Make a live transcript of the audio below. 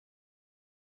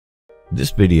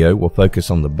This video will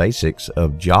focus on the basics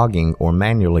of jogging or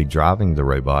manually driving the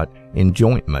robot in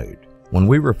joint mode. When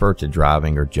we refer to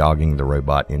driving or jogging the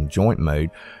robot in joint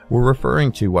mode, we're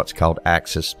referring to what's called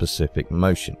axis-specific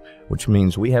motion, which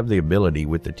means we have the ability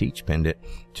with the teach pendant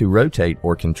to rotate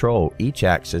or control each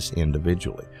axis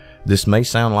individually. This may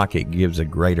sound like it gives a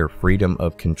greater freedom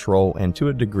of control, and to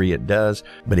a degree it does,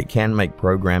 but it can make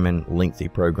programming lengthy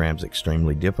programs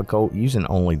extremely difficult using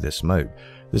only this mode.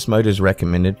 This mode is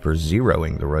recommended for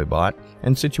zeroing the robot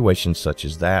and situations such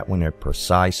as that when a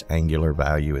precise angular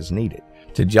value is needed.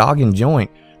 To jog in joint,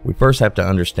 we first have to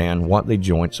understand what the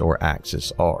joints or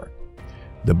axes are.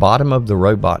 The bottom of the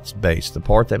robot's base, the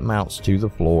part that mounts to the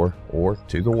floor or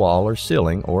to the wall or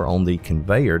ceiling or on the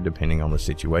conveyor depending on the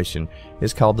situation,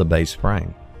 is called the base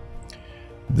frame.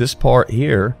 This part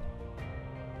here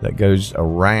that goes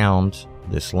around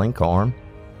this link arm,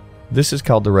 this is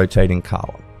called the rotating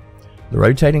column. The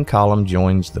rotating column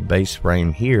joins the base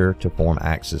frame here to form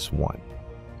axis 1.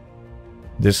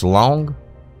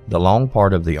 The long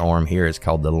part of the arm here is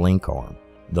called the link arm.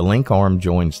 The link arm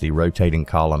joins the rotating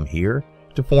column here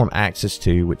to form axis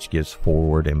 2, which gives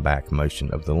forward and back motion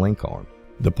of the link arm.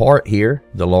 The part here,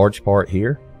 the large part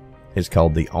here, is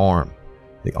called the arm.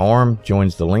 The arm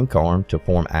joins the link arm to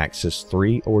form axis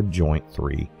 3 or joint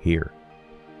 3 here.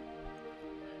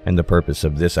 And the purpose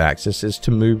of this axis is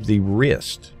to move the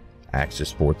wrist.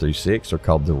 Axis 4 through 6 are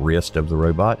called the wrist of the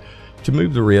robot, to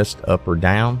move the wrist up or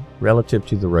down relative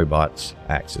to the robot's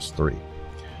axis 3.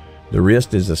 The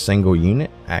wrist is a single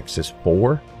unit, axis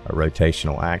 4, a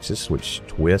rotational axis which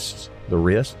twists the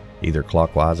wrist either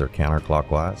clockwise or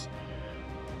counterclockwise.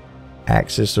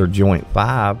 Axis or joint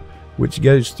 5, which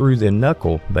goes through the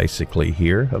knuckle basically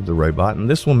here of the robot, and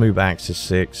this will move axis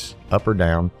 6 up or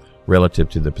down relative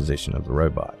to the position of the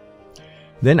robot.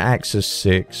 Then axis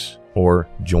 6 or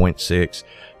joint 6,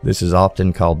 this is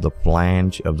often called the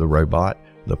flange of the robot,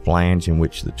 the flange in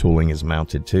which the tooling is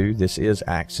mounted to. This is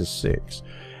axis 6,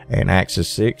 and axis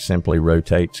 6 simply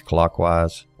rotates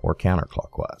clockwise or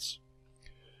counterclockwise.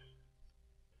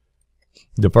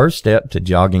 The first step to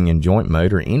jogging in joint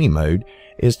mode or any mode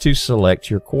is to select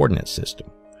your coordinate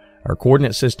system. Our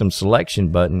coordinate system selection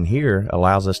button here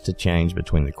allows us to change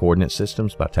between the coordinate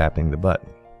systems by tapping the button.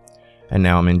 And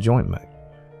now I'm in joint mode.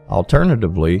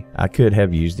 Alternatively, I could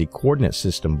have used the coordinate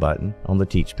system button on the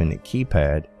teach pendant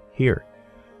keypad here.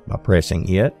 By pressing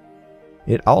it,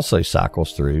 it also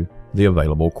cycles through the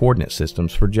available coordinate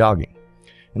systems for jogging.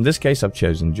 In this case, I've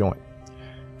chosen joint.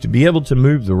 To be able to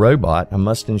move the robot, I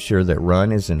must ensure that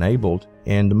run is enabled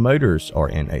and motors are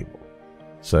enabled.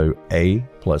 So A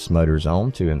plus motors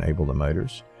on to enable the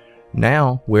motors.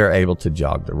 Now we're able to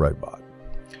jog the robot.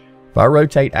 If I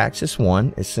rotate axis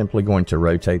 1, it's simply going to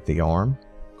rotate the arm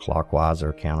clockwise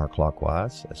or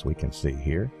counterclockwise, as we can see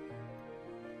here.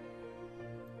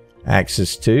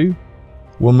 Axis 2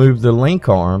 will move the link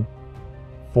arm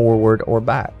forward or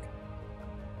back.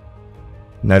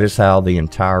 Notice how the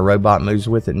entire robot moves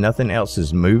with it. Nothing else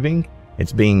is moving.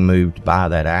 It's being moved by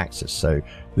that axis. So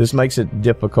this makes it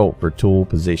difficult for tool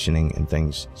positioning and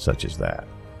things such as that.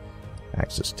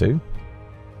 Axis 2.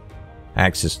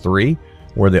 Axis 3,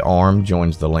 where the arm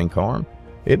joins the link arm.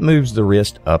 It moves the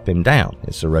wrist up and down.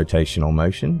 It's a rotational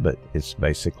motion, but it's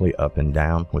basically up and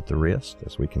down with the wrist,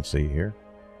 as we can see here.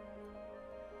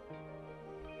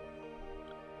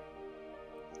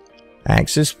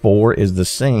 Axis 4 is the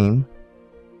seam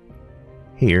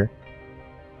here,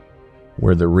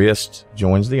 where the wrist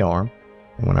joins the arm.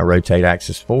 And when I rotate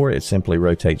axis 4, it simply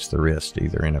rotates the wrist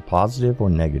either in a positive or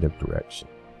negative direction.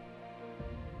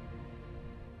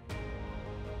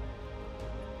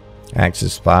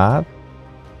 Axis 5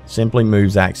 simply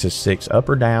moves axis 6 up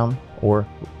or down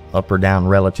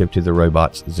relative to the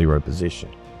robot's 0 position,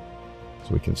 as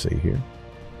we can see here.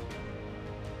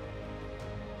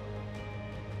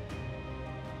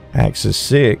 Axis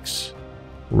 6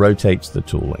 rotates the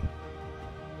tooling.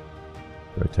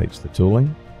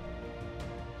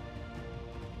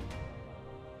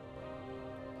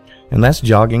 And that's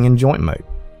jogging in joint mode.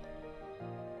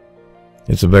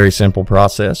 It's a very simple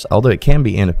process, although it can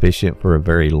be inefficient for a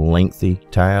very lengthy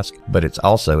task, but it's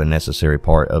also a necessary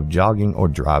part of jogging or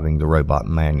driving the robot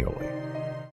manually.